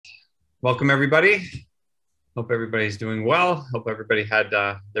Welcome, everybody. Hope everybody's doing well. Hope everybody had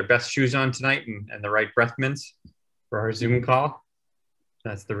their best shoes on tonight and the right breath mints for our Zoom call.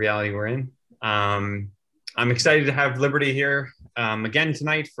 That's the reality we're in. I'm excited to have Liberty here again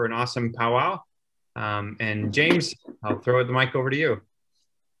tonight for an awesome powwow. And James, I'll throw the mic over to you.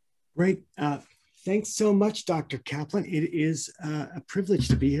 Great. Thanks so much, Dr. Kaplan. It is a privilege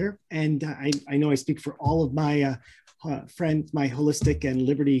to be here. And I know I speak for all of my friends, my holistic and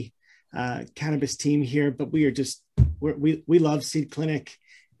Liberty Cannabis team here, but we are just, we love Seed Clinic,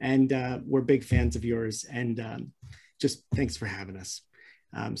 and we're big fans of yours. And just thanks for having us.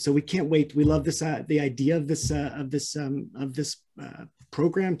 So we can't wait. We love this, the idea of this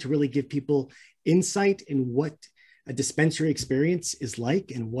program to really give people insight in what a dispensary experience is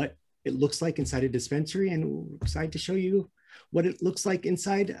like and what it looks like inside a dispensary, and we're excited to show you what it looks like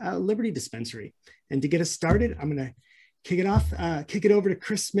inside a Liberty dispensary. And to get us started, I'm going to kick it over to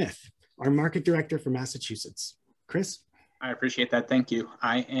Chris Smith, our market director for Massachusetts. Chris? I appreciate that. Thank you.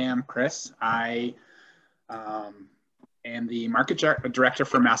 I am Chris. I am the market director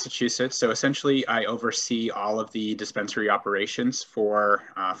for Massachusetts. So essentially, I oversee all of the dispensary operations for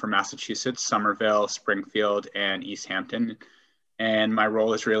Massachusetts, Sommerville, Springfield, and East Hampton. And my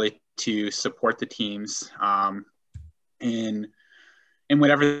role is really to support the teams in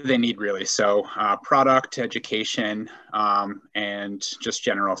whatever they need, really. So product, education, and just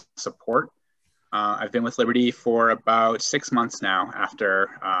general support. I've been with Liberty for about 6 months now after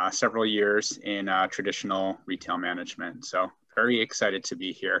several years in traditional retail management. So very excited to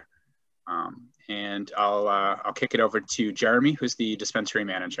be here. And I'll kick it over to Jeremy, who's the dispensary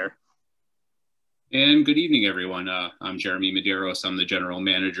manager. And good evening, everyone. I'm Jeremy Medeiros. I'm the general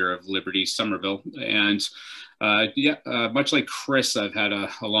manager of Liberty Sommerville. And much like Chris, I've had a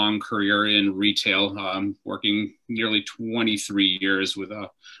long career in retail, working nearly 23 years with a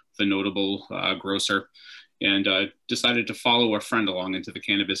notable grocer, and decided to follow a friend along into the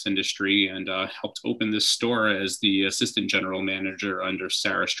cannabis industry, and helped open this store as the assistant general manager under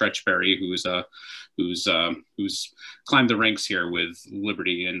Sarah Stretchberry, who's climbed the ranks here with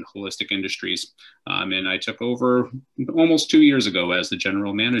Liberty and Holistic Industries. And I took over almost 2 years ago as the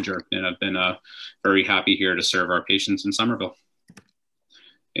general manager, and I've been very happy here to serve our patients in Sommerville.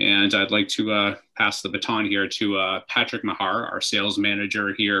 And I'd like to pass the baton here to Patrick Mahar, our sales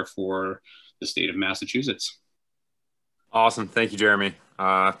manager here for the state of Massachusetts. Awesome. Thank you, Jeremy.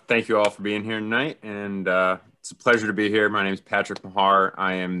 Thank you all for being here tonight. And it's a pleasure to be here. My name is Patrick Mahar.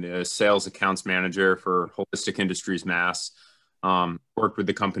 I am the sales accounts manager for Holistic Industries Mass. Worked with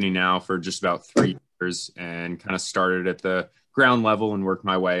the company now for just about 3 years, and kind of started at the ground level and worked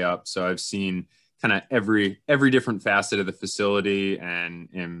my way up. So I've seen kind of every different facet of the facility, and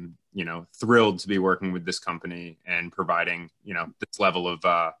am, thrilled to be working with this company and providing, this level of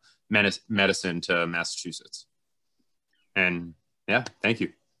medicine to Massachusetts. And yeah, thank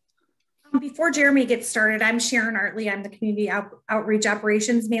you. Before Jeremy gets started, I'm Sharon Artley. I'm the Community Outreach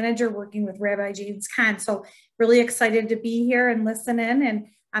Operations Manager working with Rabbi James Kahn. So really excited to be here and listen in. And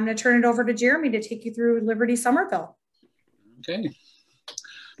I'm going to turn it over to Jeremy to take you through Liberty Sommerville. Okay.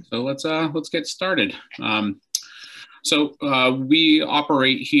 So let's get started. We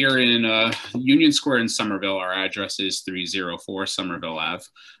operate here in Union Square in Sommerville. Our address is 304 Sommerville Ave.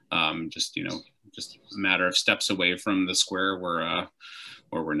 Just a matter of steps away from the square where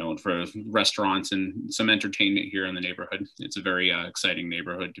we're known for restaurants and some entertainment here in the neighborhood. It's a very exciting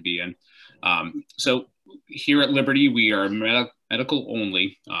neighborhood to be in. So here at Liberty, we are medical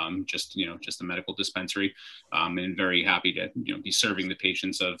only, just a medical dispensary, and very happy to be serving the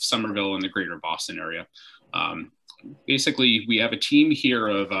patients of Sommerville and the greater Boston area. Basically, we have a team here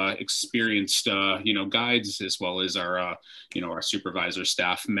of experienced, guides, as well as our supervisor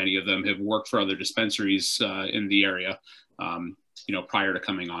staff. Many of them have worked for other dispensaries in the area, prior to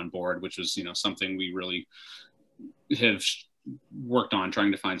coming on board, which was, something we really have worked on,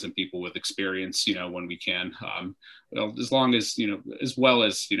 trying to find some people with experience, when we can, as long as, as well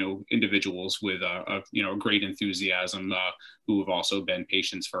as, individuals with a great enthusiasm, who have also been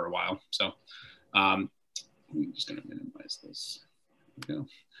patients for a while. So I'm just going to minimize this.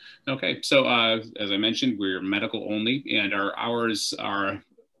 Okay. So as I mentioned, we're medical only, and our hours are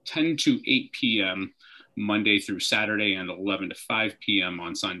 10 to 8 p.m. Monday through Saturday, and 11 to 5 p.m.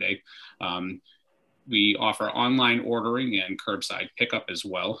 on Sunday. We offer online ordering and curbside pickup as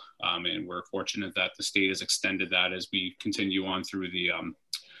well. And we're fortunate that the state has extended that as we continue on through the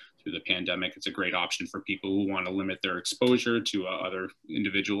pandemic. It's a great option for people who want to limit their exposure to other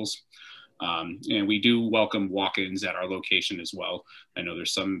individuals. And we do welcome walk-ins at our location as well. I know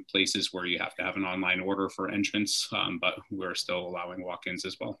there's some places where you have to have an online order for entrance, but we're still allowing walk-ins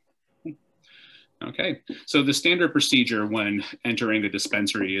as well. Okay, so the standard procedure when entering a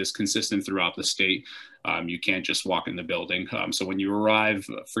dispensary is consistent throughout the state. You can't just walk in the building. So when you arrive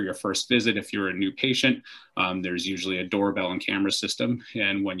for your first visit, if you're a new patient, there's usually a doorbell and camera system.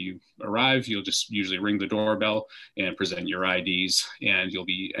 And when you arrive, you'll just usually ring the doorbell and present your IDs, and you'll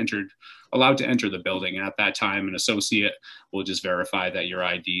be allowed to enter the building. And at that time, an associate will just verify that your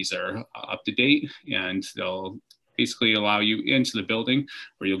IDs are up to date, and they'll basically allow you into the building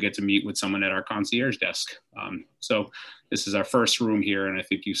where you'll get to meet with someone at our concierge desk. So this is our first room here, and I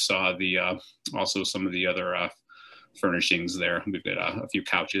think you saw the also some of the other furnishings there. We've got a few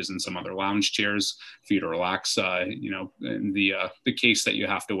couches and some other lounge chairs for you to relax, in the case that you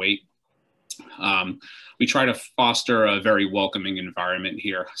have to wait. We try to foster a very welcoming environment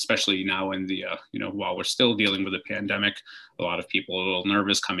here, especially now in the, while we're still dealing with a pandemic, a lot of people are a little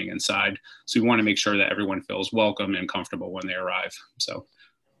nervous coming inside. So we want to make sure that everyone feels welcome and comfortable when they arrive. So,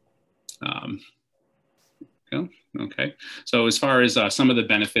 okay. So as far as some of the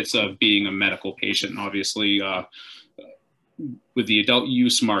benefits of being a medical patient, obviously, with the adult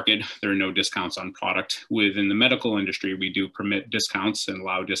use market, there are no discounts on product. Within the medical industry, we do permit discounts and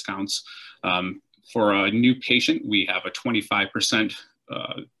allow discounts. For a new patient, we have a 25%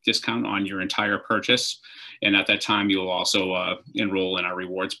 discount on your entire purchase. And at that time, you'll also enroll in our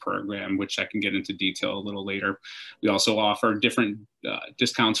rewards program, which I can get into detail a little later. We also offer different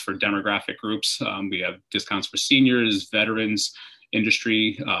discounts for demographic groups. We have discounts for seniors, veterans,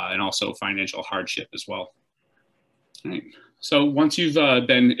 industry, and also financial hardship as well. All right. So once you've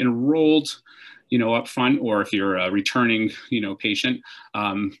been enrolled, up front, or if you're a returning, patient,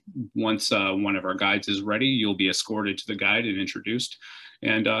 once one of our guides is ready, you'll be escorted to the guide and introduced,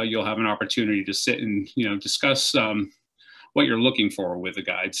 and you'll have an opportunity to sit and, discuss what you're looking for with the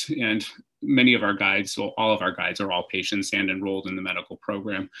guides. And many of our guides, well, all of our guides are all patients and enrolled in the medical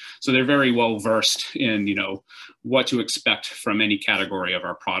program. So they're very well versed in, what to expect from any category of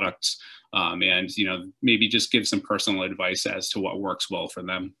our products. And, maybe just give some personal advice as to what works well for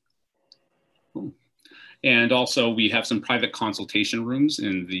them. And also we have some private consultation rooms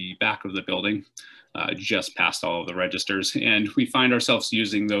in the back of the building, just past all of the registers. And we find ourselves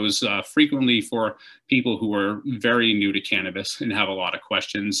using those frequently for people who are very new to cannabis and have a lot of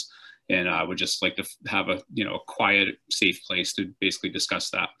questions, and would just like to have a, quiet, safe place to basically discuss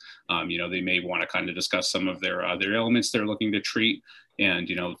that. They may want to kind of discuss some of their ailments they're looking to treat, and,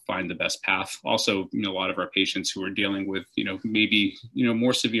 find the best path. Also, a lot of our patients who are dealing with, maybe,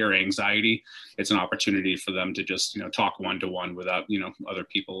 more severe anxiety, it's an opportunity for them to just, talk one-to-one without, other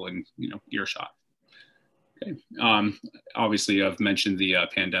people in, earshot. Okay. Obviously, I've mentioned the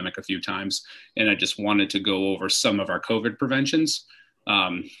pandemic a few times, and I just wanted to go over some of our COVID preventions.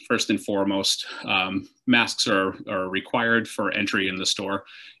 First and foremost, masks are required for entry in the store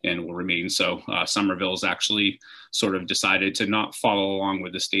and will remain so. Sommerville has actually sort of decided to not follow along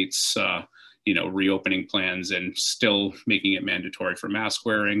with the state's, reopening plans and still making it mandatory for mask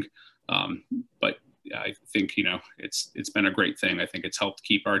wearing. But I think, it's been a great thing. I think it's helped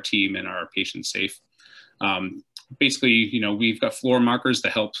keep our team and our patients safe. Basically, we've got floor markers to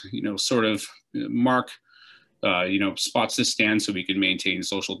help, sort of mark spots to stand so we can maintain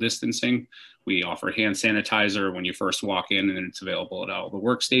social distancing. We offer hand sanitizer when you first walk in, and it's available at all the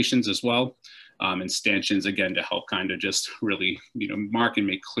workstations as well. And stanchions, again, to help kind of just really, mark and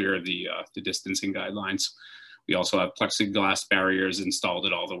make clear the distancing guidelines. We also have plexiglass barriers installed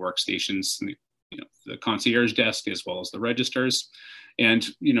at all the workstations, the concierge desk, as well as the registers. And,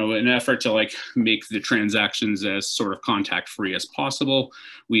 in an effort to make the transactions as sort of contact free as possible,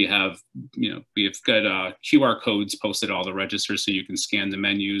 we have got QR codes posted at all the registers so you can scan the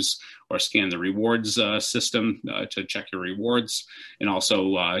menus or scan the rewards system to check your rewards, and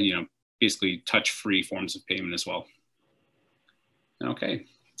also, basically touch free forms of payment as well. Okay.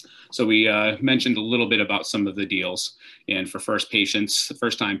 So we mentioned a little bit about some of the deals, and for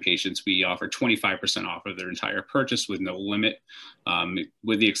first-time patients, we offer 25% off of their entire purchase with no limit,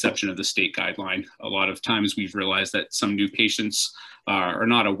 with the exception of the state guideline. A lot of times we've realized that some new patients are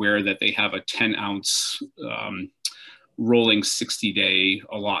not aware that they have a 10-ounce rolling 60-day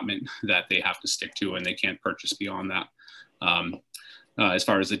allotment that they have to stick to, and they can't purchase beyond that. As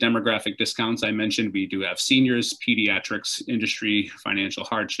far as the demographic discounts I mentioned, we do have seniors, pediatrics, industry, financial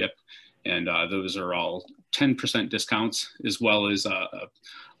hardship, and those are all 10% discounts, as well as a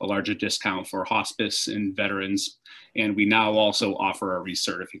larger discount for hospice and veterans. And we now also offer a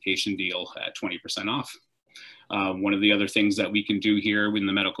recertification deal at 20% off. One of the other things that we can do here in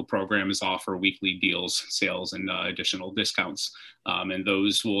the medical program is offer weekly deals, sales, and additional discounts. And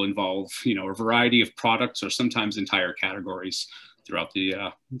those will involve, a variety of products or sometimes entire categories. throughout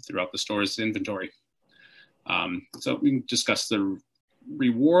the store's inventory. So we can discuss the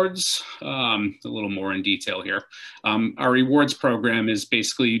rewards a little more in detail here. Our rewards program is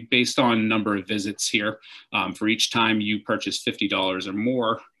basically based on number of visits here. For each time you purchase $50 or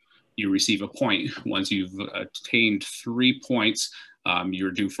more, you receive a point. Once you've attained 3 points,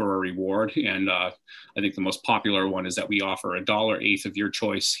 you're due for a reward. And I think the most popular one is that we offer $1/8 of your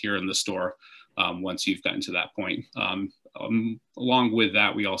choice here in the store once you've gotten to that point. Along with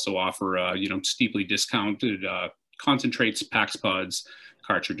that, we also offer, steeply discounted concentrates, packs, pods,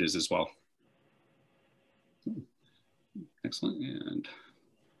 cartridges as well. Excellent. And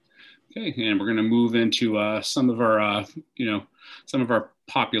okay, and we're going to move into some of our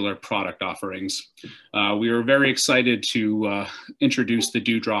popular product offerings. We were very excited to introduce the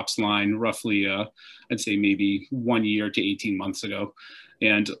Dewdrops line roughly, I'd say maybe 1 year to 18 months ago.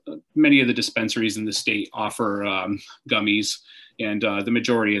 And many of the dispensaries in the state offer gummies, and the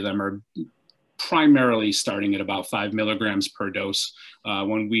majority of them are primarily starting at about 5 milligrams per dose.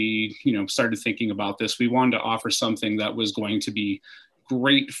 When we, started thinking about this, we wanted to offer something that was going to be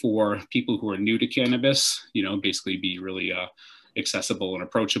great for people who are new to cannabis, basically be really accessible and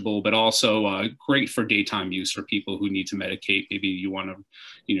approachable, but also great for daytime use for people who need to medicate. Maybe you want to,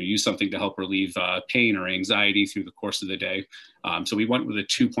 use something to help relieve pain or anxiety through the course of the day. So we went with a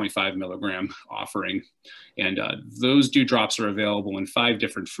 2.5 milligram offering, and those Dewdrops are available in 5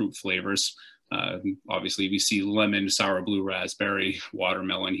 different fruit flavors. Obviously, we see lemon, sour blue raspberry,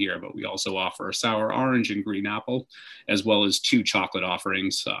 watermelon here, but we also offer sour orange and green apple, as well as 2 chocolate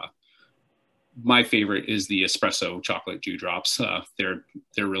offerings. My favorite is the espresso chocolate Dewdrops. They're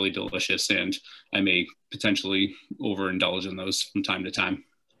really delicious, and I may potentially overindulge in those from time to time.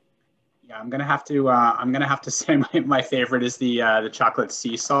 Yeah, I'm gonna have to say my favorite is the chocolate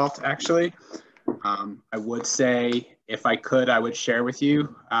sea salt. Actually, I would say if I could, I would share with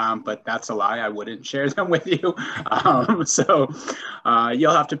you, but that's a lie. I wouldn't share them with you. So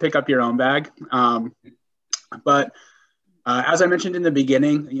you'll have to pick up your own bag. But as I mentioned in the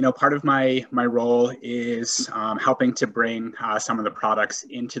beginning, part of my role is helping to bring some of the products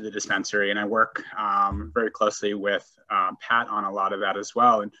into the dispensary, and I work very closely with Pat on a lot of that as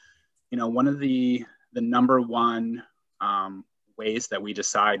well. And one of the number one ways that we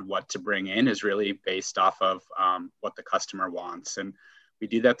decide what to bring in is really based off of what the customer wants, and we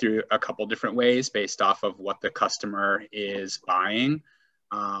do that through a couple different ways based off of what the customer is buying.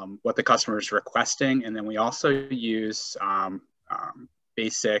 What the customer is requesting, and then we also use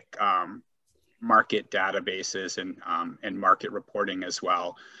basic market databases and market reporting as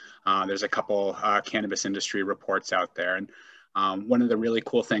well. There's a couple cannabis industry reports out there, and one of the really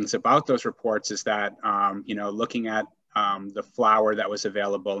cool things about those reports is that looking at the flower that was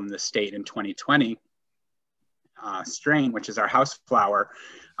available in the state in 2020, strain, which is our house flower,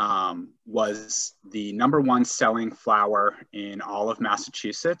 was the #1 selling flower in all of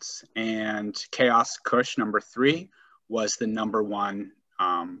Massachusetts, and Chaos Kush #3 was the #1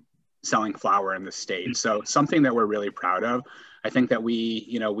 selling flower in the state. So something that we're really proud of. I think that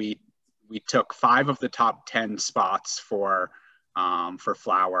we took 5 of the top 10 spots for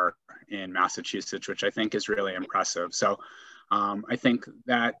flower in Massachusetts, which I think is really impressive. So I think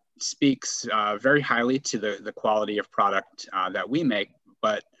that speaks very highly to the quality of product that we make.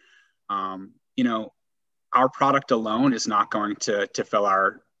 But our product alone is not going to fill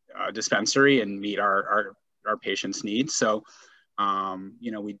our dispensary and meet our patients' needs. So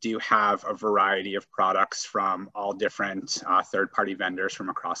we do have a variety of products from all different third-party vendors from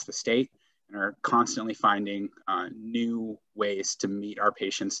across the state, and are constantly finding new ways to meet our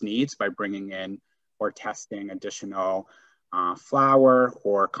patients' needs by bringing in or testing additional flower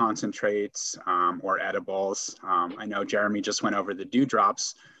or concentrates or edibles. I know Jeremy just went over the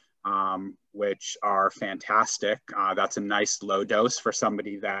Dewdrops, which are fantastic. That's a nice low dose for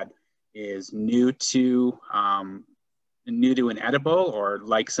somebody that is new to an edible, or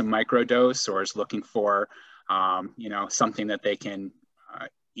likes a microdose, or is looking for something that they can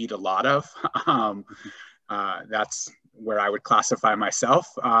eat a lot of. That's where I would classify myself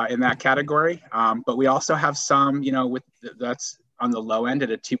in that category. But we also have some, that's on the low end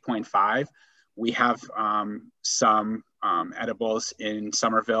at a 2.5. We have some edibles in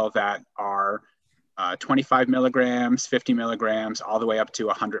Sommerville that are 25 milligrams, 50 milligrams, all the way up to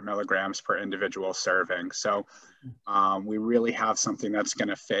 100 milligrams per individual serving. So we really have something that's going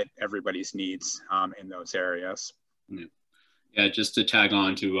to fit everybody's needs in those areas. Yeah, just to tag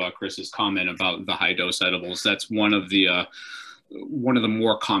on to Chris's comment about the high dose edibles, that's one of the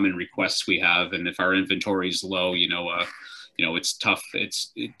more common requests we have. And if our inventory is low, you know, it's tough. It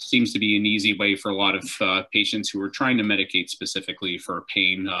seems to be an easy way for a lot of patients who are trying to medicate specifically for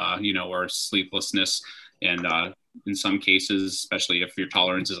pain, you know, or sleeplessness. And in some cases, especially if your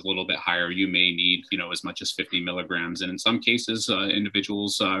tolerance is a little bit higher, you may need, you know, as much as 50 milligrams. And in some cases,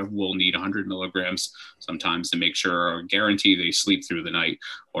 individuals will need 100 milligrams sometimes to make sure or guarantee they sleep through the night,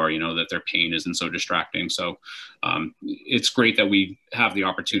 or, you know, that their pain isn't so distracting. So it's great that we have the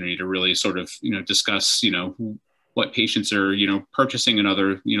opportunity to really sort of, you know, discuss, you know, what patients are, you know, purchasing in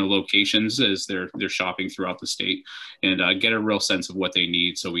other, you know, locations as they're shopping throughout the state, and get a real sense of what they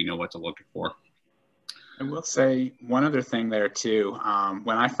need so we know what to look for. I will say one other thing there too.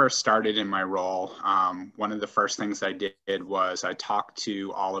 When I first started in my role, one of the first things I did was I talked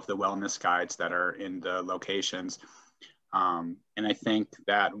to all of the wellness guides that are in the locations. And I think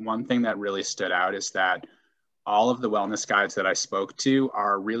that one thing that really stood out is that all of the wellness guides that I spoke to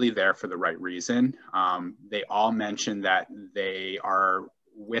are really there for the right reason. They all mentioned that they are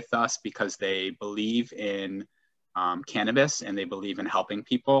with us because they believe in cannabis, and they believe in helping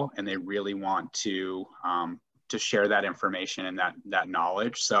people, and they really want to share that information and that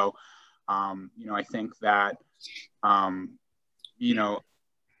knowledge. So, you know, I think that, you know,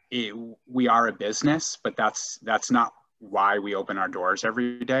 we are a business, but that's not why we open our doors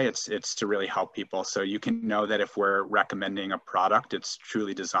every day. It's to really help people. So you can know that if we're recommending a product, it's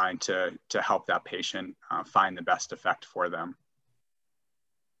truly designed to help that patient find the best effect for them.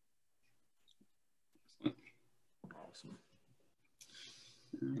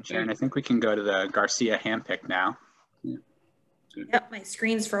 And Sharon, I think we can go to the Garcia handpick now. Yeah. Yep, my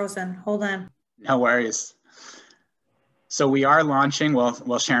screen's frozen. Hold on. No worries. So we are launching,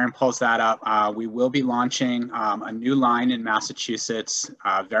 well, Sharon pulls that up. We will be launching a new line in Massachusetts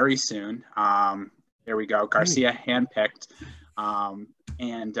very soon. There we go, Garcia handpicked.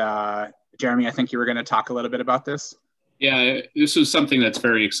 And Jeremy, I think you were going to talk a little bit about this. Yeah, this is something that's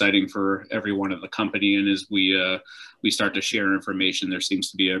very exciting for everyone at the company. And as we start to share information, there seems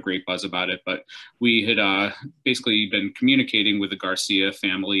to be a great buzz about it. But we had basically been communicating with the Garcia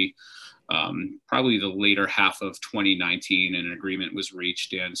family probably the later half of 2019, and an agreement was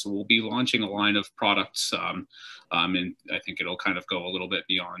reached. And so we'll be launching a line of products, and I think it'll kind of go a little bit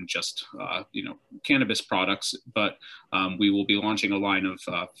beyond just, you know, cannabis products, but we will be launching a line of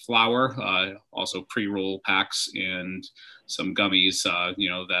flour, also pre-roll packs, and some gummies, you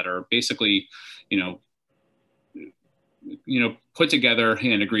know, that are basically, you know, put together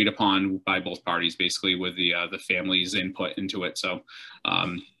and agreed upon by both parties, basically with the family's input into it. So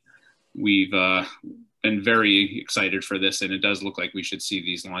we've been very excited for this, and it does look like we should see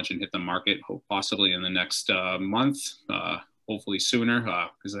these launch and hit the market possibly in the next month, hopefully sooner,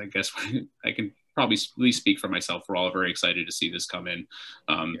 because I guess I can probably at least speak for myself. We're all very excited to see this come in.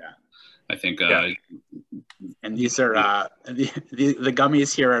 Yeah. I think, and these are the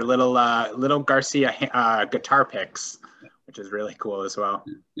gummies here are little Garcia guitar picks, which is really cool as well.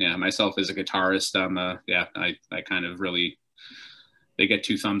 Yeah, myself as a guitarist, yeah, I kind of really, they get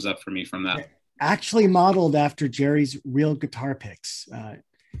 2 thumbs up for me from that. Actually modeled after Jerry's real guitar picks.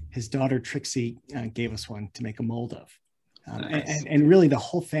 His daughter Trixie gave us one to make a mold of. Nice. And really the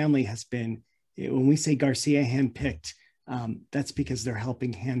whole family has been, when we say Garcia handpicked, that's because they're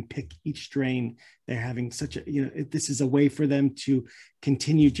helping handpick each strain. They're having such a, you know, this is a way for them to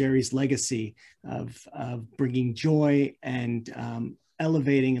continue Jerry's legacy of bringing joy and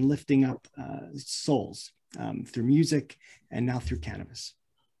elevating and lifting up souls through music and now through cannabis.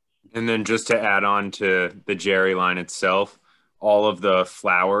 And then just to add on to the Jerry line itself, all of the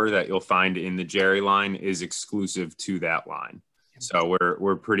flour that you'll find in the Jerry line is exclusive to that line. So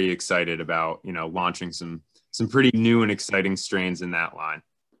we're pretty excited about, you know, launching some pretty new and exciting strains in that line.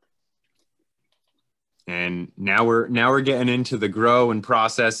 And now we're getting into the grow and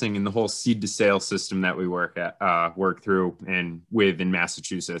processing and the whole seed to sale system that we work through and with in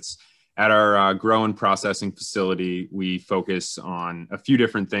Massachusetts. At our grow and processing facility, we focus on a few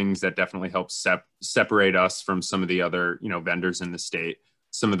different things that definitely help separate us from some of the other, you know, vendors in the state.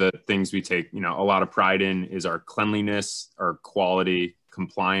 Some of the things we take, you know, a lot of pride in is our cleanliness, our quality,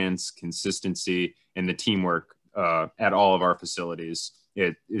 compliance, consistency, and the teamwork at all of our facilities.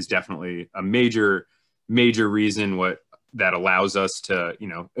 It is definitely a major reason that allows us to, you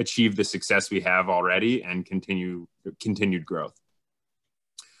know, achieve the success we have already and continued growth.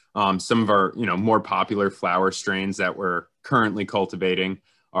 Some of our, you know, more popular flower strains that we're currently cultivating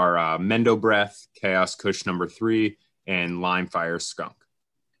are Mendo Breath, Chaos Kush No. 3, and Lime Fire Skunk.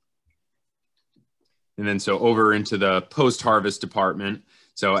 And then so over into the post-harvest department.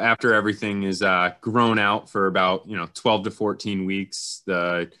 So after everything is grown out for about, you know, 12 to 14 weeks,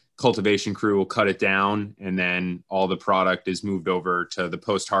 the cultivation crew will cut it down, and then all the product is moved over to the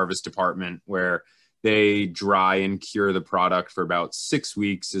post-harvest department, where they dry and cure the product for about 6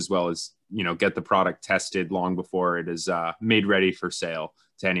 weeks, as well as, you know, get the product tested long before it is made ready for sale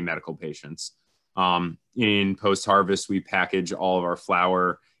to any medical patients. In post-harvest, we package all of our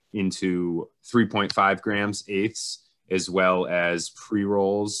flower into 3.5 grams eighths, as well as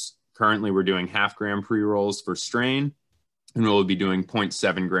pre-rolls. Currently, we're doing 0.5 gram pre-rolls for strain, and we'll be doing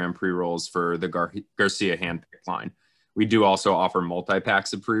 0.7 gram pre-rolls for the Garcia hand-picked line. We do also offer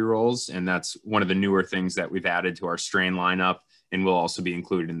multi-packs of pre-rolls, and that's one of the newer things that we've added to our strain lineup, and will also be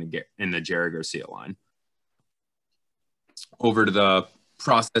included in the Jerry Garcia line. Over to the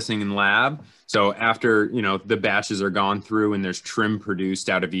processing and lab. So after, you know, the batches are gone through and there's trim produced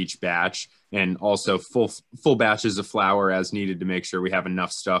out of each batch, and also full batches of flour as needed to make sure we have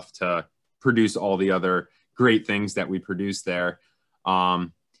enough stuff to produce all the other great things that we produce there.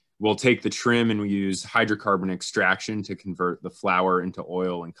 We'll take the trim and we use hydrocarbon extraction to convert the flour into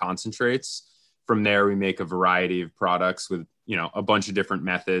oil and concentrates. From there, we make a variety of products with, you know, a bunch of different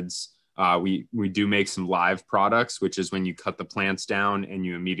methods. We do make some live products, which is when you cut the plants down and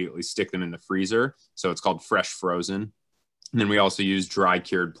you immediately stick them in the freezer. So it's called fresh frozen. And then we also use dry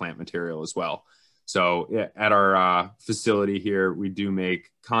cured plant material as well. So at our facility here, we do make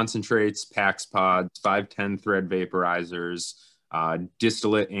concentrates, PAX pods, 510 thread vaporizers,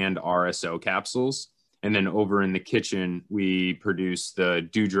 distillate and RSO capsules. And then over in the kitchen, we produce the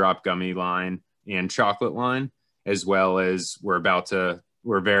Dewdrop gummy line and chocolate line, as well as we're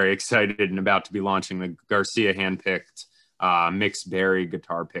very excited and about to be launching the Garcia hand-picked mixed berry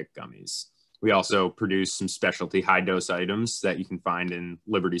guitar pick gummies. We also produce some specialty high dose items that you can find in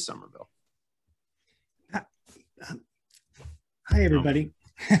Liberty Sommerville. Hi, everybody.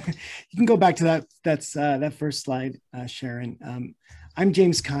 You can go back to that first slide, Sharon. I'm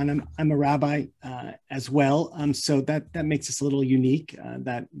James Kahn. I'm a rabbi as well. So that makes us a little unique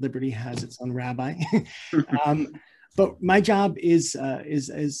that Liberty has its own rabbi. But my job is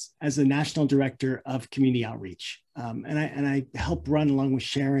as a national director of community outreach, and I help run along with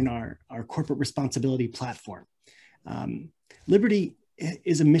Sharon our corporate responsibility platform. Liberty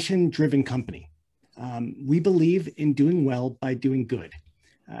is a mission-driven company. We believe in doing well by doing good.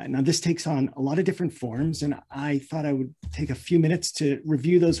 Now, this takes on a lot of different forms, and I thought I would take a few minutes to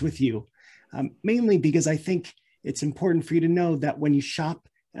review those with you, mainly because I think it's important for you to know that when you shop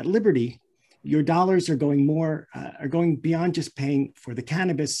at Liberty, your dollars are going beyond just paying for the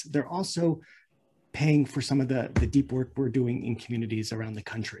cannabis. They're also paying for some of the deep work we're doing in communities around the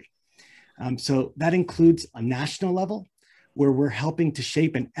country. So that includes a national level, where we're helping to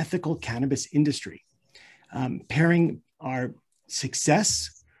shape an ethical cannabis industry, pairing our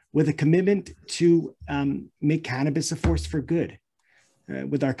success with a commitment to make cannabis a force for good,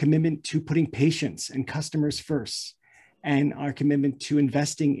 with our commitment to putting patients and customers first, and our commitment to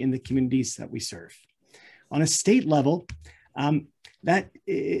investing in the communities that we serve. On a state level,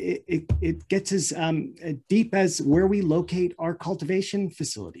 it gets as deep as where we locate our cultivation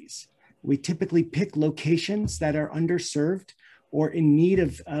facilities. We typically pick locations that are underserved or in need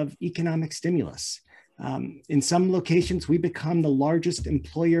of economic stimulus. In some locations, we become the largest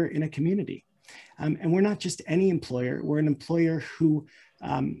employer in a community. And we're not just any employer, we're an employer who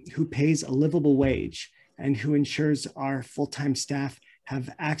pays a livable wage and who ensures our full-time staff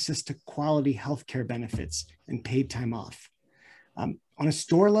have access to quality healthcare benefits and paid time off. On a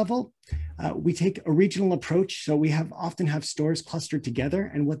store level, we take a regional approach. So we often have stores clustered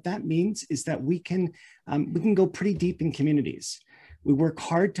together. And what that means is that we can go pretty deep in communities. We work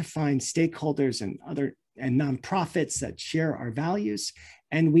hard to find stakeholders and nonprofits that share our values,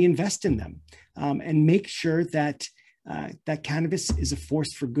 and we invest in them and make sure that cannabis is a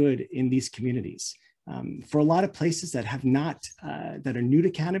force for good in these communities. For a lot of places that that are new to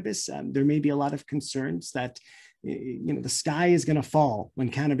cannabis, there may be a lot of concerns that the sky is going to fall when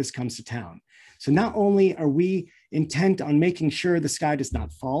cannabis comes to town. So not only are we intent on making sure the sky does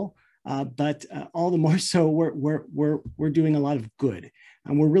not fall, but all the more so we're doing a lot of good.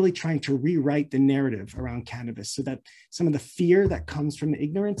 And we're really trying to rewrite the narrative around cannabis so that some of the fear that comes from the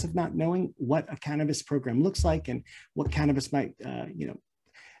ignorance of not knowing what a cannabis program looks like and what cannabis might,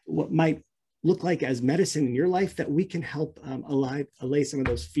 what might look like as medicine in your life, that we can help allay some of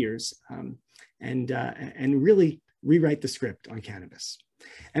those fears and really rewrite the script on cannabis.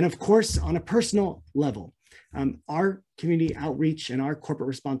 And of course, on a personal level, our community outreach and our corporate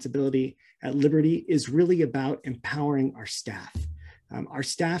responsibility at Liberty is really about empowering our staff. Our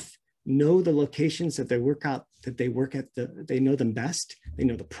staff know the locations that they work at, they know them best. They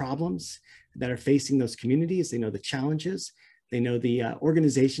know the problems that are facing those communities. They know the challenges. They know the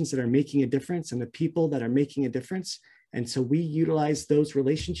organizations that are making a difference and the people that are making a difference. And so we utilize those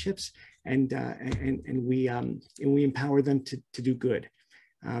relationships and we empower them to do good.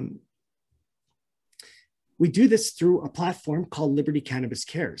 We do this through a platform called Liberty Cannabis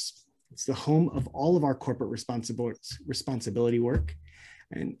Cares. It's the home of all of our corporate responsibility work.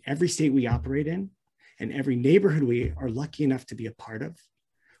 And every state we operate in and every neighborhood we are lucky enough to be a part of,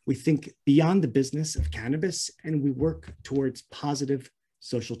 we think beyond the business of cannabis and we work towards positive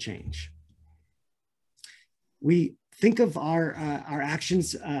social change. We think of our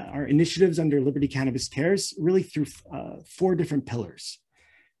actions, our initiatives under Liberty Cannabis Cares really through 4 different pillars: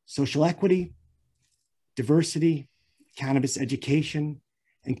 social equity, diversity, cannabis education,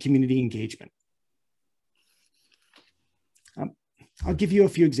 and community engagement. I'll give you a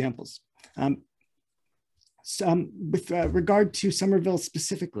few examples. With regard to Sommerville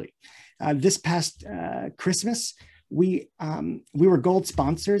specifically, this past Christmas, we were gold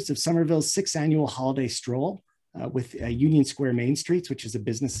sponsors of Somerville's 6th annual holiday stroll with Union Square Main Streets, which is a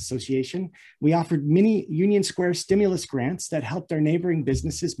business association. We offered many Union Square stimulus grants that helped our neighboring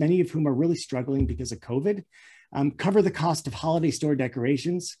businesses, many of whom are really struggling because of COVID, cover the cost of holiday store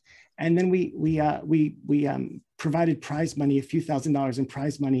decorations. And then we provided prize money, a few $1,000s in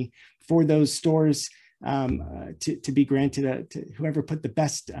prize money for those stores to be granted to whoever put the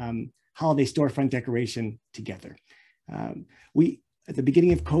best holiday storefront decoration together. At the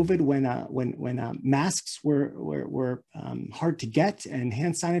beginning of COVID, when masks were hard to get and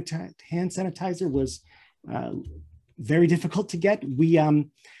hand sanitizer was very difficult to get,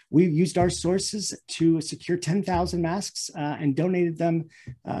 we used our sources to secure 10,000 masks and donated them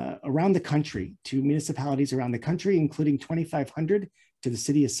around the country to municipalities around the country, including 2,500 to the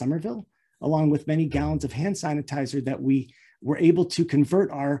city of Sommerville, along with many gallons of hand sanitizer that we were able to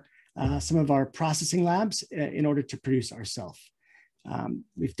convert some of our processing labs in order to produce ourselves.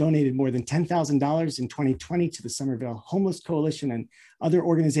 We've donated more than $10,000 in 2020 to the Sommerville Homeless Coalition and other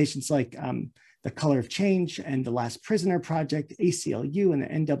organizations like the Color of Change and the Last Prisoner Project, ACLU, and the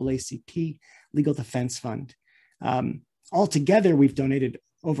NAACP Legal Defense Fund. Altogether, we've donated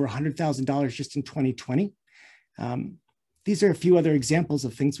over $100,000 just in 2020. These are a few other examples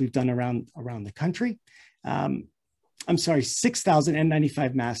of things we've done around the country. 6,000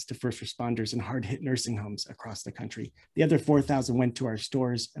 N95 masks to first responders and hard-hit nursing homes across the country. The other 4,000 went to our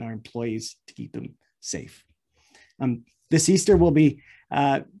stores and our employees to keep them safe. This Easter, we'll be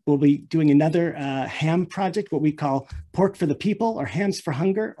doing another ham project, what we call Pork for the People, or Hams for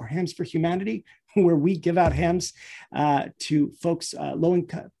Hunger, or Hams for Humanity, where we give out hams to folks,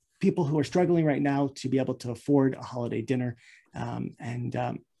 low-income people who are struggling right now to be able to afford a holiday dinner.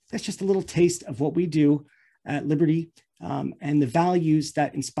 That's just a little taste of what we do at Liberty and the values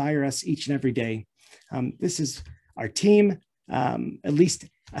that inspire us each and every day. This is our team, at least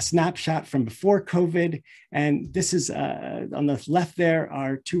a snapshot from before COVID. And this is on the left there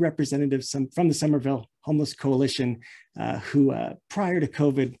are 2 representatives from the Sommerville Homeless Coalition who prior to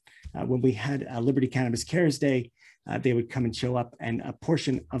COVID, when we had Liberty Cannabis Cares Day, they would come and show up, and a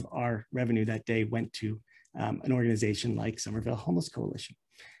portion of our revenue that day went to an organization like Sommerville Homeless Coalition.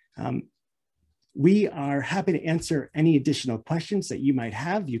 We are happy to answer any additional questions that you might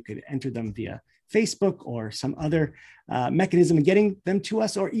have. You could enter them via Facebook or some other mechanism of getting them to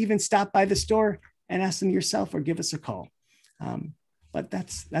us, or even stop by the store and ask them yourself or give us a call. But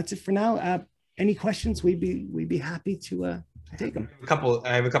that's it for now. Any questions, we'd be happy to take them.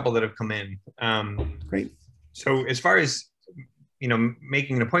 I have a couple that have come in. Great. So as far as,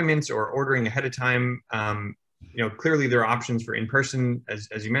 making appointments or ordering ahead of time, clearly there are options for in-person,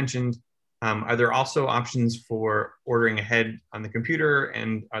 as you mentioned. Are there also options for ordering ahead on the computer,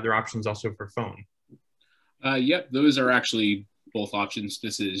 and are there options also for phone? Yep, those are actually both options.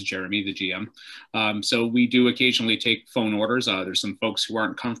 This is Jeremy, the GM. So we do occasionally take phone orders. There's some folks who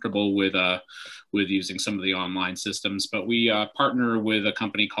aren't comfortable with using some of the online systems, but we partner with a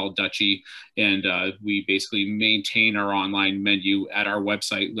company called Dutchy, and we basically maintain our online menu at our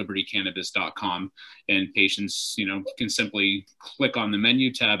website, libertycannabis.com, and patients, can simply click on the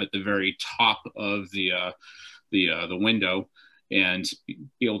menu tab at the very top of the window and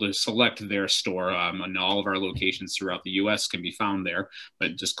be able to select their store. And all of our locations throughout the US can be found there,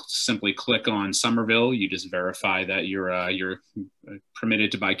 but just simply click on Sommerville. You just verify that you're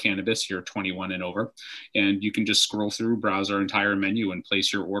permitted to buy cannabis, you're 21 and over, and you can just scroll through, browse our entire menu, and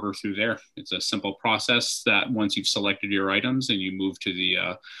place your order through there. It's a simple process that once you've selected your items and you move to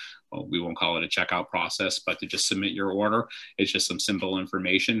the well, we won't call it a checkout process, but to just submit your order, it's just some simple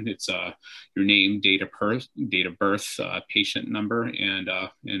information. It's your name, date of birth, patient number, and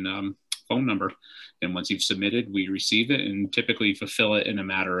phone number. And once you've submitted, we receive it and typically fulfill it in a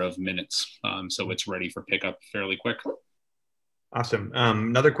matter of minutes. So it's ready for pickup fairly quick. Awesome.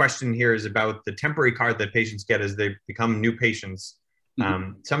 Another question here is about the temporary card that patients get as they become new patients.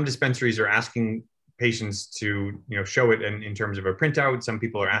 Some dispensaries are asking patients to, show it in terms of a printout. Some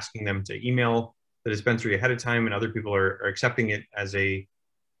people are asking them to email the dispensary ahead of time, and other people are accepting it as a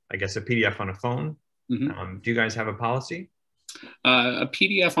PDF on a phone. Do you guys have a policy? A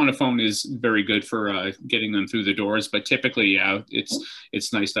PDF on a phone is very good for getting them through the doors, but typically, yeah,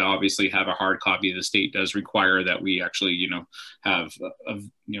 it's nice to obviously have a hard copy. The state does require that we actually, have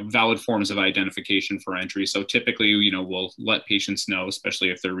valid forms of identification for entry. So typically, we'll let patients know, especially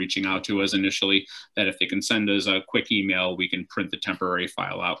if they're reaching out to us initially, that if they can send us a quick email, we can print the temporary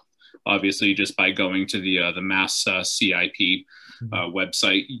file out. Obviously, just by going to the Mass CIP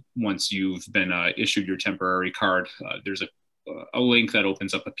website, once you've been issued your temporary card, there's a link that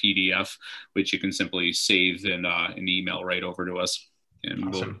opens up a PDF, which you can simply save in an email right over to us. And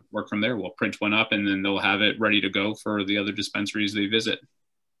awesome. We'll work from there. We'll print one up and then they'll have it ready to go for the other dispensaries they visit.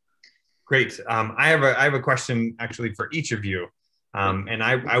 Great. I have a question actually for each of you. And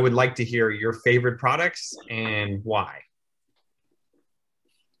I would like to hear your favorite products and why.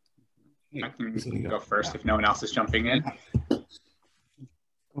 I can go first if no one else is jumping in.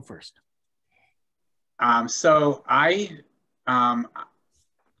 Go first. So I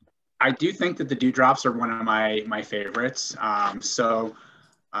do think that the dewdrops are one of my favorites. So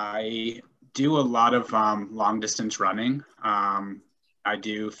I do a lot of long distance running. I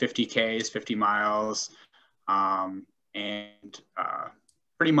do 50 Ks, 50 miles, and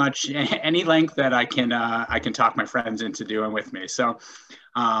pretty much any length that I can talk my friends into doing with me. So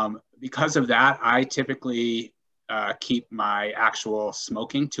because of that, I typically keep my actual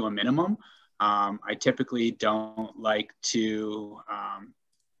smoking to a minimum. I typically don't like to,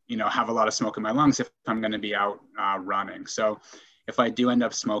 have a lot of smoke in my lungs if I'm going to be out running. So if I do end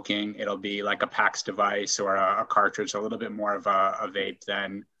up smoking, it'll be like a PAX device or a cartridge, a little bit more of a vape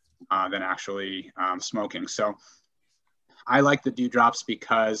than actually smoking. So I like the dewdrops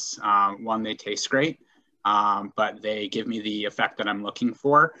because one, they taste great, but they give me the effect that I'm looking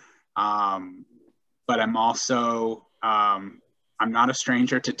for. But I'm also, I'm not a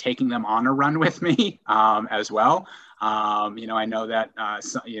stranger to taking them on a run with me as well. I know that,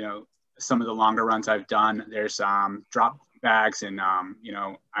 some of the longer runs I've done, there's drop bags and,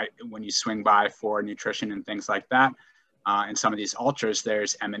 when you swing by for nutrition and things like that. And some of these ultras,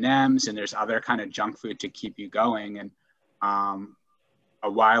 there's M&Ms and there's other kind of junk food to keep you going. And a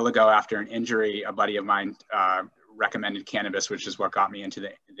while ago after an injury, a buddy of mine recommended cannabis, which is what got me into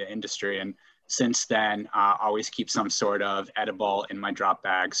the industry. And since then, always keep some sort of edible in my drop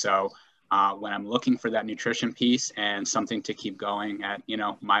bag. So when I'm looking for that nutrition piece and something to keep going at,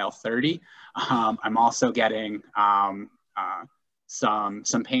 mile 30, I'm also getting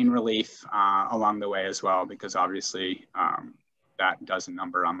some pain relief along the way as well, because obviously that does a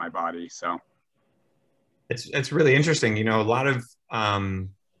number on my body. So it's really interesting. A lot of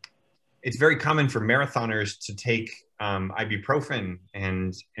it's very common for marathoners to take ibuprofen,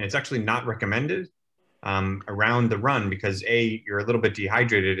 and it's actually not recommended around the run because you're a little bit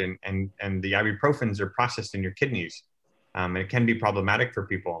dehydrated, and the ibuprofens are processed in your kidneys. And it can be problematic for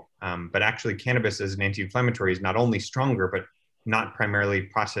people. But actually cannabis as an anti-inflammatory is not only stronger, but not primarily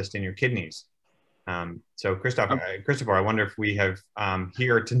processed in your kidneys. So Christopher, I wonder if we have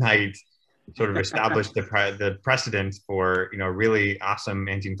here tonight sort of established the precedent for, really awesome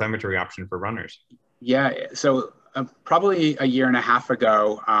anti-inflammatory option for runners. Yeah, so probably a year and a half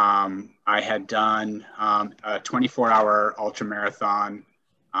ago, I had done a 24-hour ultra marathon.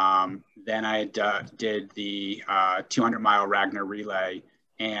 Then I did the 200-mile Ragnar relay.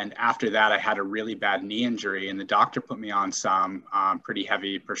 And after that, I had a really bad knee injury, and the doctor put me on some pretty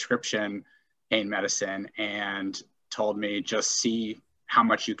heavy prescription pain medicine and told me just see how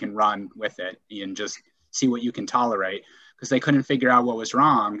much you can run with it and just see what you can tolerate, because they couldn't figure out what was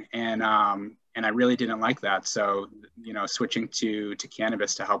wrong. And I really didn't like that. So, switching to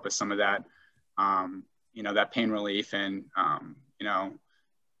cannabis to help with some of that, that pain relief and,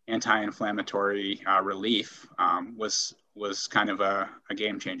 anti-inflammatory relief was kind of a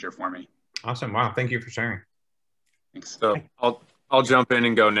game changer for me. Awesome. Wow. Thank you for sharing. Thanks. So I'll jump in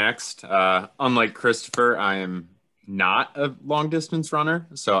and go next. Unlike Christopher, I am not a long distance runner.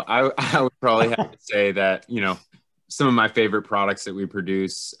 So I would probably have to say that, some of my favorite products that we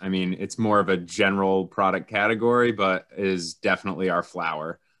produce, I mean, it's more of a general product category, but is definitely our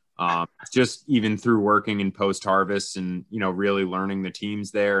flower. Just even through working in post-harvest and, really learning the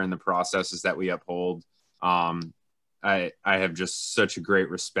teams there and the processes that we uphold. I have just such a great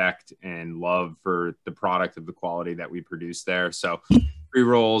respect and love for the product of the quality that we produce there. So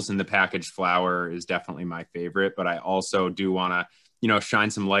pre-rolls and the packaged flower is definitely my favorite, but I also do want to, you know, shine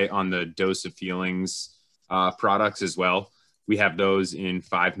some light on the Dose of Feelings products as well. We have those in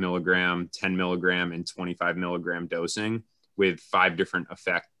 5 milligram, 10 milligram, and 25 milligram dosing with 5 different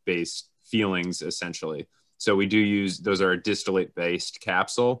effect-based feelings, essentially. So we do use, those are a distillate-based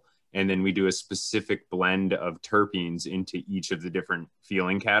capsule, and then we do a specific blend of terpenes into each of the different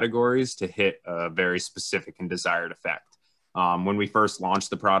feeling categories to hit a very specific and desired effect. When we first launched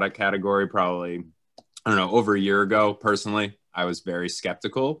the product category, probably, I don't know, over a year ago, personally, I was very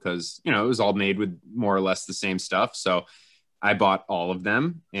skeptical because, you know, it was all made with more or less the same stuff. So I bought all of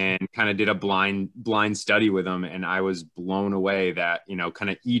them and kind of did a blind study with them. And I was blown away that, you know, kind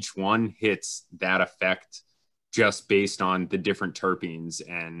of each one hits that effect just based on the different terpenes.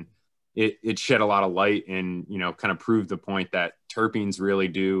 And it shed a lot of light and, you know, kind of proved the point that terpenes really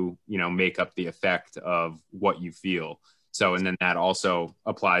do, you know, make up the effect of what you feel. So, and then that also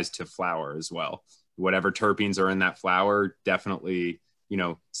applies to flower as well. Whatever terpenes are in that flower definitely, you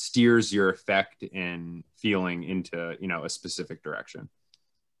know, steers your effect and feeling into, you know, a specific direction.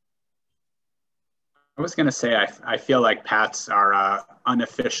 I was going to say, I feel like Pat's our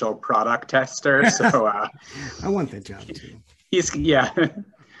unofficial product tester. So I want that job too. Yeah.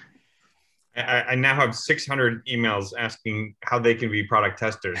 I now have 600 emails asking how they can be product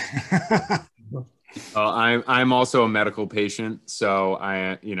testers. I'm also a medical patient. So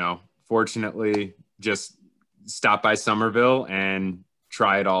I, you know, fortunately just stop by Sommerville and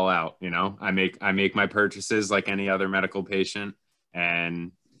try it all out. You know, I make my purchases like any other medical patient,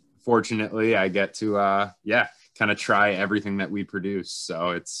 and fortunately I get to kind of try everything that we produce.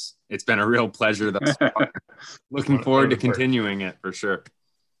 So it's been a real pleasure thus far. Looking forward to continuing it for sure.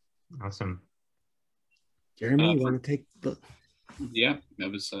 Awesome. Jeremy, you want to take the... Yeah,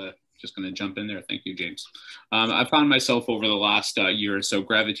 that was just going to jump in there. Thank you, James. I found myself over the last year or so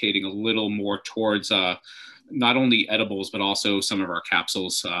gravitating a little more towards not only edibles, but also some of our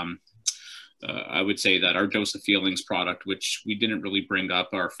capsules. I would say that our Dose of Feelings product, which we didn't really bring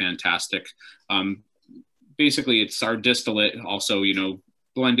up, are fantastic. Basically, it's our distillate also, you know,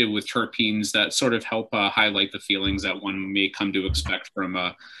 blended with terpenes that sort of help highlight the feelings that one may come to expect from,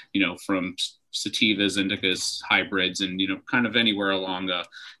 you know, from sativas, indicas, hybrids, and, you know, kind of anywhere along,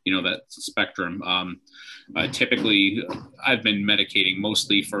 you know, that spectrum. Typically, I've been medicating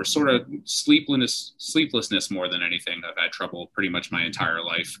mostly for sort of sleeplessness more than anything. I've had trouble pretty much my entire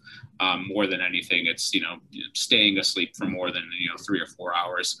life. More than anything, it's, you know, staying asleep for more than, you know, 3 or 4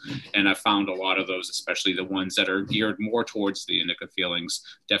 hours. And I found a lot of those, especially the ones that are geared more towards the indica feelings,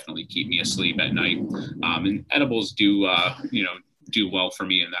 definitely keep me asleep at night. And edibles do, you know, do well for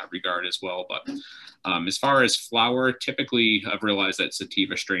me in that regard as well. But as far as flower, typically I've realized that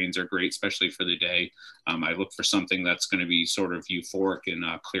sativa strains are great, especially for the day. I look for something that's going to be sort of euphoric and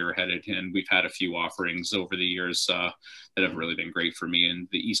clear-headed, and we've had a few offerings over the years that have really been great for me, and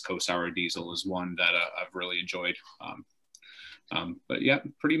the East Coast Sour Diesel is one that I've really enjoyed. But yeah,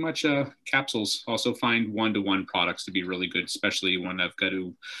 pretty much capsules. Also find one-to-one products to be really good, especially when I've got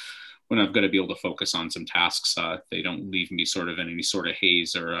to be able to focus on some tasks. They don't leave me sort of in any sort of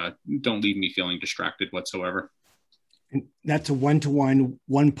haze or don't leave me feeling distracted whatsoever. And that's a 1-to-1,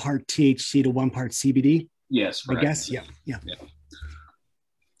 1 part THC to 1 part CBD. Yes, I guess. Yeah.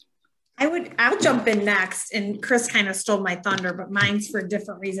 I'll jump in next, and Chris kind of stole my thunder, but mine's for a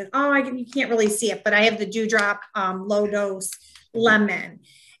different reason. You can't really see it, but I have the Dewdrop low dose lemon,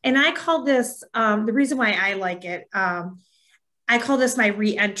 and I call this the reason why I like it. I call this my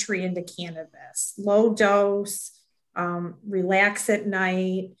re-entry into cannabis. Low dose, relax at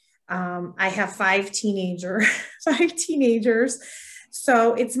night. I have 5 teenagers.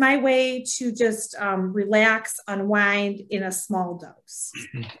 So it's my way to just relax, unwind in a small dose.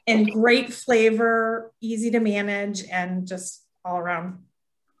 And great flavor, easy to manage, and just all around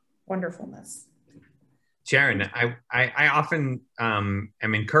wonderfulness. Sharon, I often am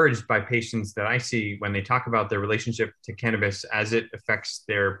encouraged by patients that I see when they talk about their relationship to cannabis as it affects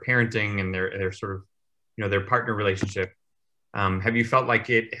their parenting and their sort of, you know, their partner relationship. Have you felt like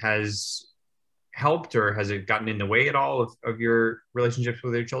it has helped, or has it gotten in the way at all of your relationships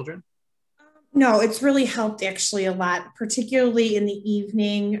with your children? No, it's really helped actually a lot, particularly in the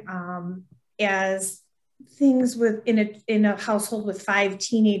evening, as things in a household with 5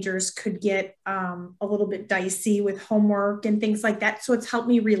 teenagers could get a little bit dicey with homework and things like that. So it's helped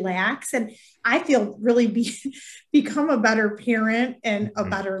me relax, and I feel really become a better parent and a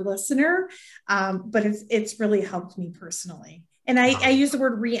better listener. But it's really helped me personally. And I use the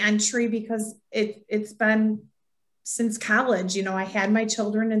word re-entry because it's been since college. You know, I had my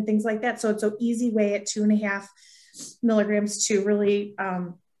children and things like that. So it's an easy way at 2.5 milligrams to really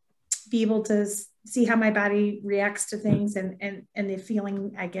be able to see how my body reacts to things and the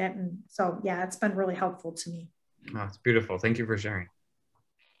feeling I get. And so, yeah, it's been really helpful to me. Oh, it's beautiful. Thank you for sharing.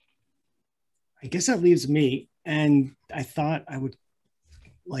 I guess that leaves me. And I thought I would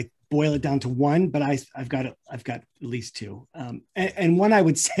like boil it down to one, but I've got at least two. And one I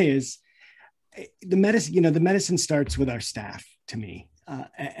would say is the medicine, you know, the medicine starts with our staff to me.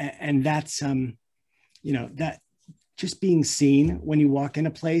 And that's, you know, that just being seen when you walk in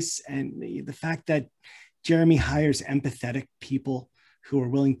a place, and the fact that Jeremy hires empathetic people who are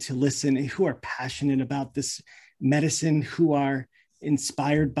willing to listen, who are passionate about this medicine, who are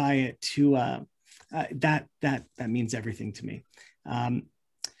inspired by it, to that means everything to me.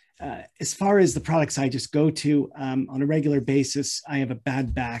 As far as the products I just go to on a regular basis, I have a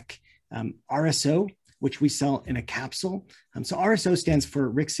bad back RSO, which we sell in a capsule. So RSO stands for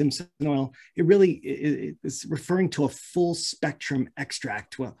Rick Simpson oil. It really is referring to a full spectrum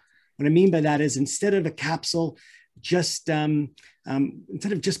extract. Well, what I mean by that is instead of a capsule, just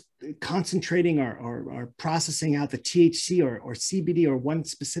instead of just concentrating or processing out the THC or CBD or one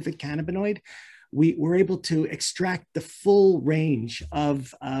specific cannabinoid, we're able to extract the full range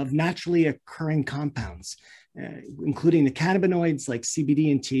of naturally occurring compounds, including the cannabinoids like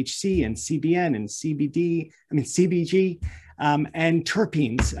CBD and THC and CBN and CBG, and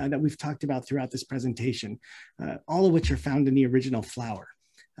terpenes that we've talked about throughout this presentation, all of which are found in the original flower.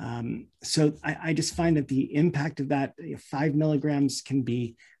 So I just find that the impact of that 5 milligrams can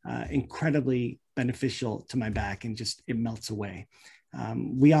be incredibly beneficial to my back, and just it melts away.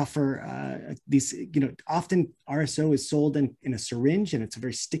 We offer these, you know, often RSO is sold in a syringe, and it's a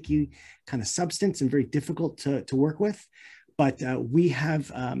very sticky kind of substance and very difficult to work with. But we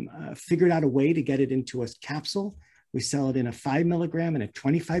have figured out a way to get it into a capsule. We sell it in a 5 milligram and a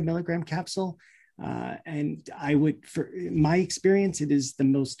 25 milligram capsule. And I would, for my experience, it is the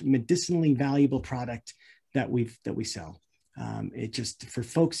most medicinally valuable product that we sell. It just, for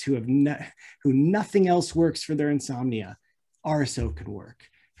folks who who nothing else works for their insomnia, RSO can work.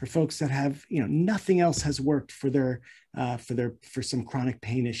 For folks that have, you know, nothing else has worked for for some chronic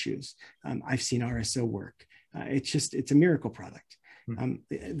pain issues, I've seen RSO work. It's a miracle product.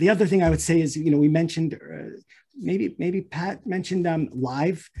 The other thing I would say is, you know, we mentioned, maybe Pat mentioned our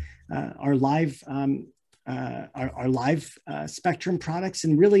live spectrum products,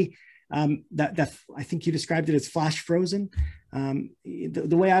 and really that I think you described it as flash frozen.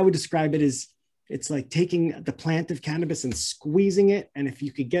 The way I would describe it is, it's like taking the plant of cannabis and squeezing it. And if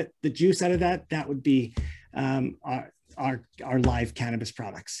you could get the juice out of that, that would be our live cannabis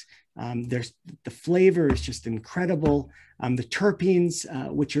products. The flavor is just incredible. The terpenes,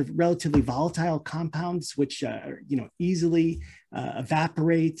 which are relatively volatile compounds, which you know, easily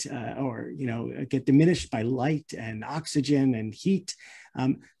evaporate or, you know, get diminished by light and oxygen and heat.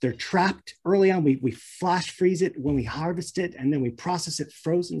 They're trapped early on. We flash freeze it when we harvest it, and then we process it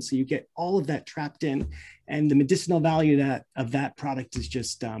frozen. So you get all of that trapped in, and the medicinal value of that product is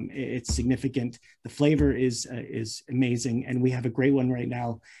just, it's significant. The flavor is amazing. And we have a great one right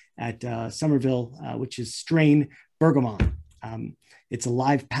now at Sommerville, which is strain bergamot. It's a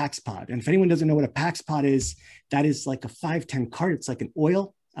live PAX pod. And if anyone doesn't know what a PAX pod is, that is like a 510 cart. It's like an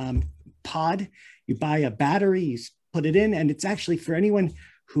oil pod. You buy a battery, you put it in, and it's actually for anyone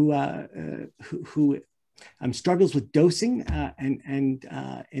who struggles with dosing and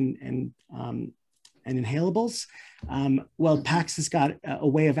inhalables. Well, PAX has got a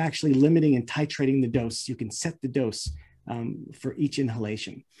way of actually limiting and titrating the dose. You can set the dose for each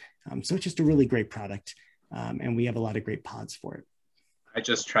inhalation. So it's just a really great product, and we have a lot of great pods for it. I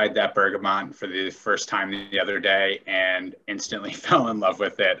just tried that bergamot for the first time the other day and instantly fell in love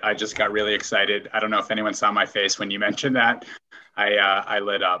with it. I just got really excited. I don't know if anyone saw my face when you mentioned that. I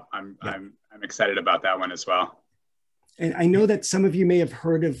lit up. I'm excited about that one as well. And I know that some of you may have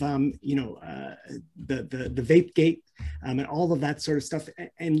heard of, you know, the vape gate and all of that sort of stuff.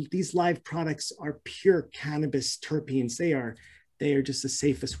 And these live products are pure cannabis terpenes. They are just the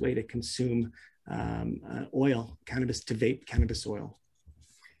safest way to consume oil, cannabis to vape cannabis oil.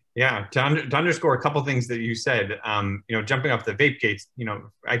 Yeah, to underscore a couple things that you said, you know, jumping off the vape gates, you know,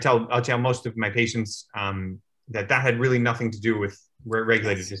 I'll tell most of my patients that had really nothing to do with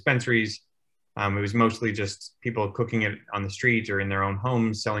regulated dispensaries. It was mostly just people cooking it on the street or in their own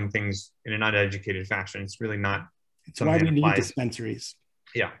homes, selling things in an uneducated fashion. It's really not. It's why we need dispensaries.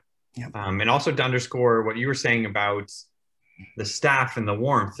 Yeah. Yeah. And also to underscore what you were saying about the staff and the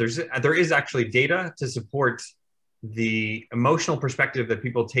warmth, there is actually data to support the emotional perspective that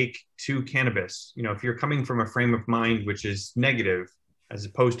people take to cannabis. You know, if you're coming from a frame of mind which is negative as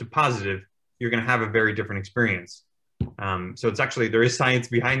opposed to positive, you're going to have a very different experience. So it's actually, there is science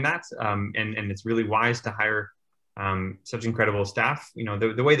behind that, and it's really wise to hire such incredible staff. You know,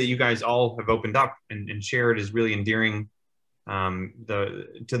 the way that you guys all have opened up and shared is really endearing to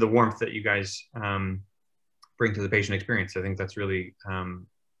the warmth that you guys bring to the patient experience. I think that's really,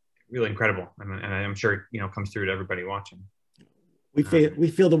 really incredible. And I'm sure, you know, comes through to everybody watching. We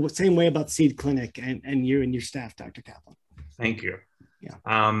feel the same way about Seed Clinic and you and your staff, Dr. Kaplan. Thank you. Yeah.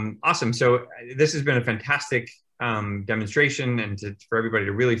 Awesome. So this has been a fantastic demonstration, and for everybody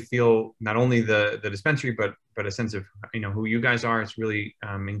to really feel not only the dispensary, but a sense of, you know, who you guys are. It's really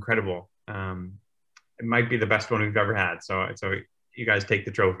incredible. It might be the best one we've ever had. So you guys take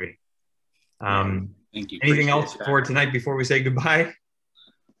the trophy. Thank you. Anything else for tonight before we say goodbye?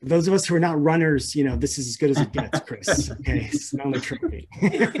 Those of us who are not runners, you know, this is as good as it gets, Chris. Okay, smell the trophy.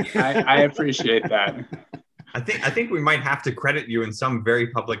 I appreciate that. I think we might have to credit you in some very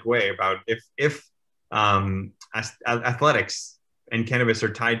public way about if athletics and cannabis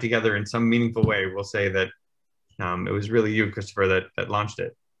are tied together in some meaningful way. We'll say that it was really you, Christopher, that launched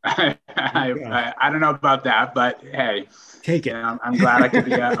it. I don't know about that, but hey, take it. You know, I'm glad I could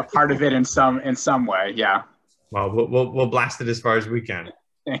be a part of it in some way. Yeah. Well, we'll blast it as far as we can.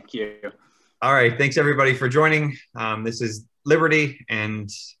 Thank you. All right. Thanks everybody for joining. This is Liberty, and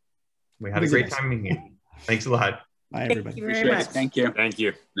we had a great time meeting you. Thanks a lot. Bye, everybody. Thank you very much. Thank you. Thank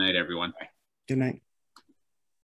you. Good night, everyone. Good night.